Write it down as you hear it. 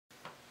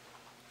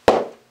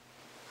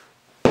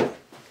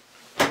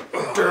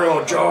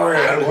real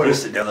giant. I want to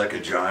sit down like a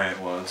giant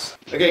once.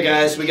 Okay,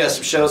 guys, we got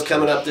some shows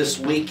coming up this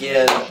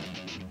weekend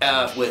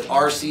with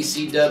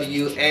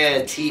RCCW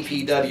and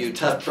TPW,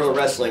 TUFF Pro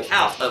Wrestling,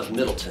 out of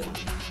Middleton.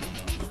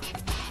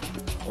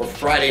 On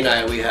Friday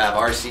night, we have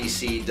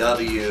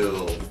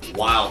RCCW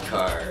Wild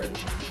Card.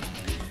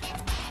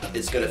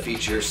 It's going to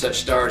feature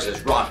such stars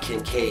as Rob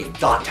Kincaid,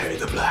 Dante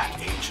the Black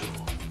Angel.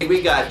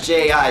 We got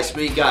Jay Ice,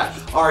 we got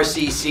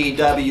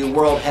RCCW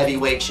World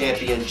Heavyweight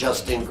Champion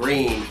Justin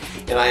Green,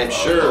 and I am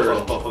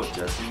sure...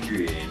 Justin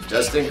Green.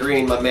 Justin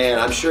Green, my man,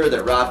 I'm sure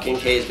that Rob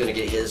Kincaid is going to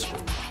get his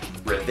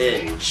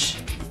revenge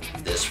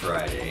this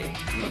Friday.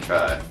 I'm going to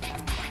try.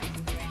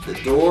 The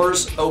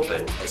doors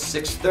open at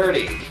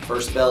 6:30.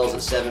 First bell is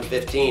at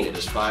 7:15. It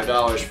is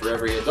 $5 for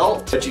every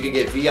adult. But you can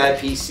get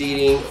VIP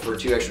seating for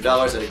 $2 extra.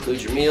 That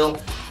includes your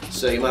meal.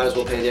 So you might as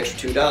well pay the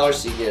extra $2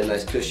 so you get a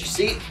nice cushy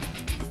seat.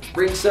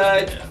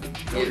 Ringside.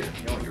 Yeah. You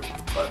don't want your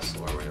butt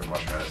sore when you're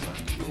watching wrestling.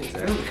 Exactly. It's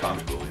really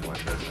comfortable when you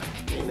watch wrestling.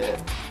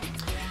 Amen.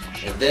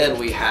 And then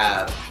we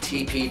have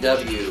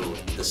TPW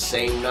the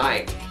same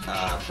night.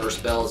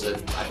 First bell is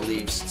at, I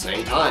believe,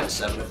 same time,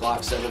 7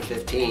 o'clock,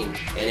 7:15.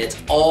 And it's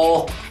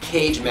all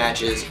cage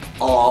matches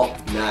all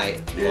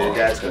night long. Dude,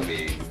 that's going to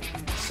be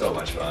so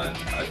much fun.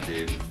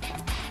 Dude,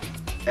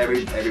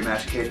 every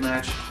match, cage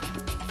match,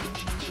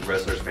 it's a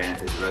wrestling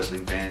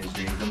fan's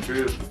dream come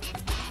true.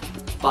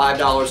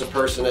 $5 a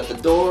person at the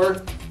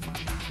door.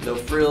 No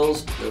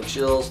frills, no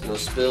chills, no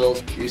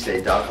spills. You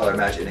say dog collar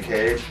match in a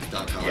cage?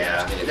 Dog collar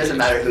yeah, match in a it doesn't cage.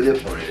 matter who the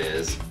opponent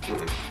is.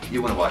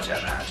 You want to watch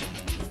that match.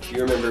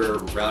 You remember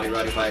Roddy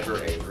Piper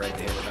and Greg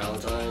the Hammer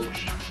Valentine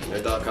and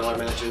their dog collar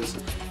matches?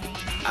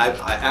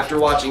 After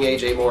watching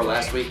AJ Moore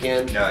last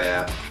weekend... No,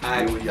 yeah.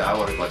 I want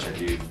to watch that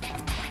dude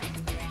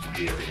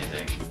do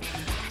anything.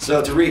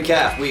 So to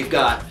recap, we've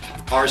got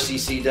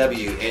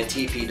RCCW and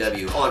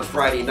TPW on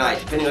Friday night.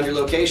 Depending on your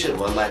location,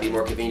 one might be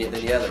more convenient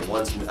than the other.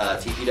 One's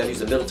TPW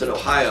is in Middleton,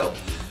 Ohio.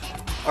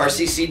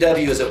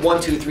 RCCW is at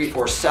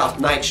 1234 South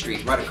 9th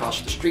Street, right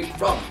across the street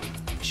from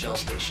the Shell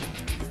Station.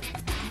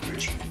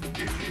 Richmond,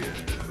 Indiana.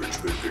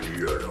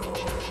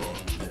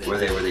 Where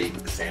they were the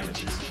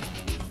sandwiches.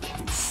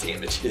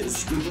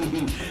 Sandwiches.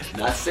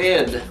 Not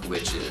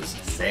sandwiches.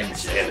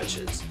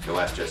 Sandwiches. Go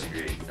ask Justin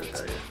Green, I'll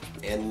tell you.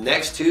 And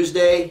next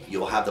Tuesday,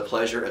 you'll have the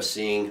pleasure of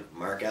seeing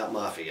Mark Out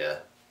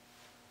Mafia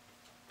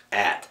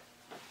at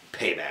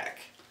Payback.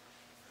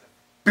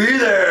 Be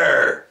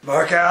there!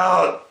 Mark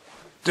out!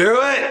 Do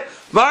it!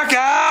 Mark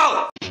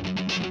out!